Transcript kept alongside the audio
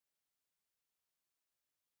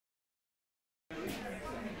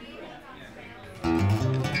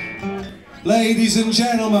Ladies and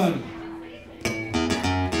gentlemen.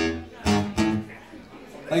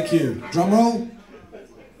 Thank you. Drum roll?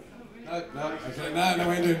 No, okay, no,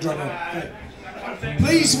 we ain't doing drum roll. Okay.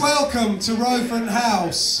 Please welcome to Rowfant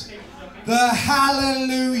House, the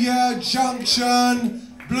Hallelujah Junction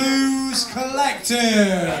Blues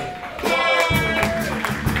Collective.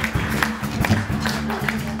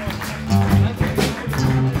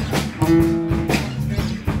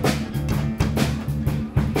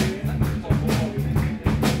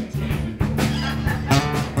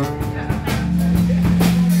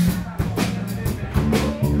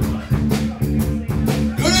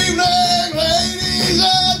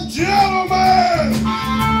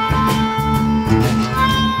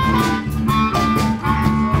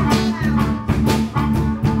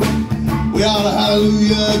 We are the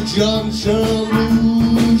Hallelujah Junction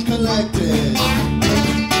Blues Collective.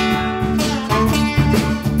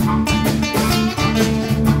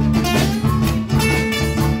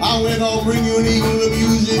 And we're gonna bring you an evening of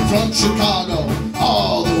music from Chicago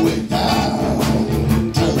all the way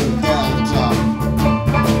down to the mountaintop.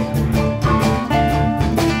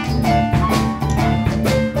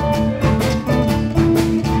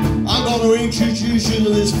 I'm gonna introduce you to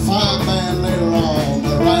this fine man later on,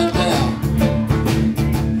 but right now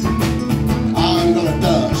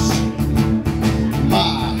dust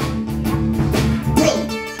my broom.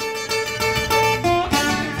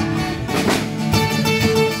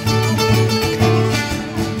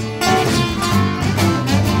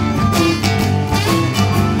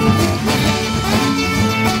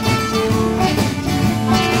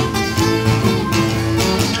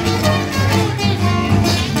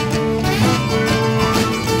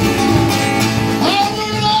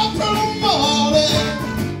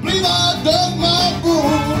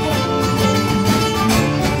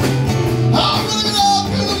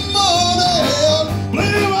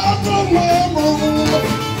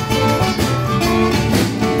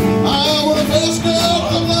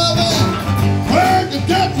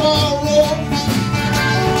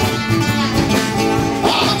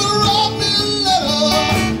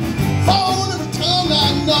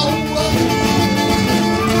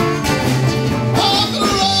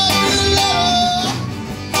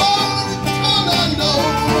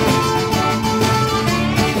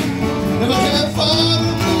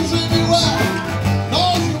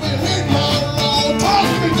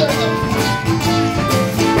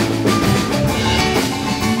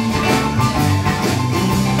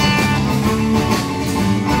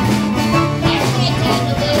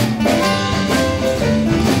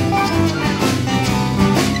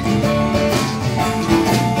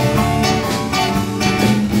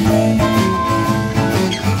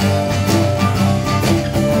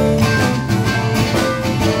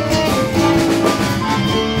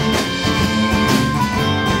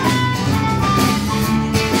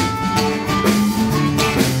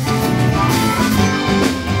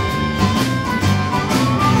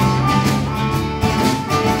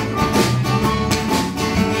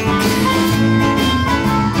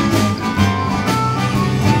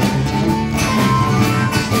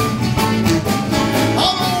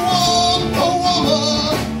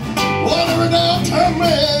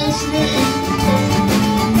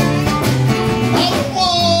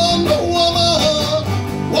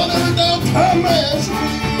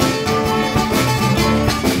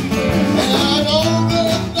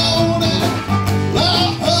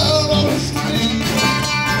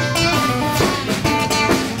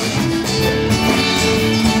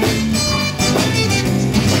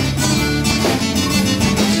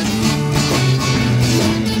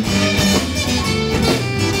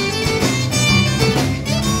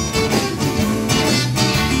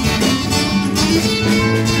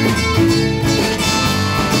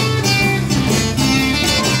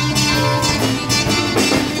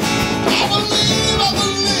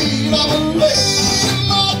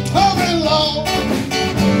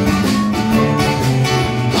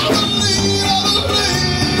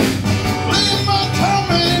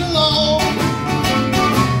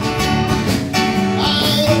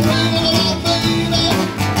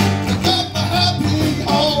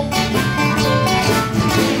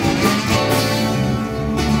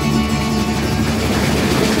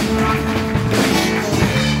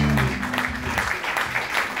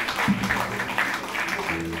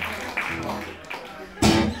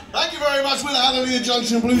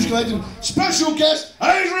 Junction Blues Collective. Special guest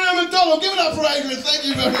Adrian Macdonald. Give it up for Adrian. Thank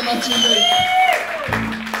you very much indeed.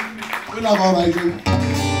 We love old Adrian.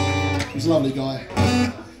 He's a lovely guy.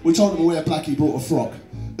 We told him to wear black, he brought a frock.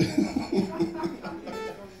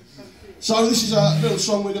 So this is a little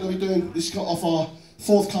song we're going to be doing. This is off our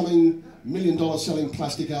forthcoming $1 million selling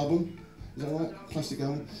plastic album. Is that right? Plastic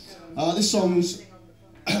album. This song's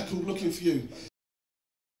called Looking For You.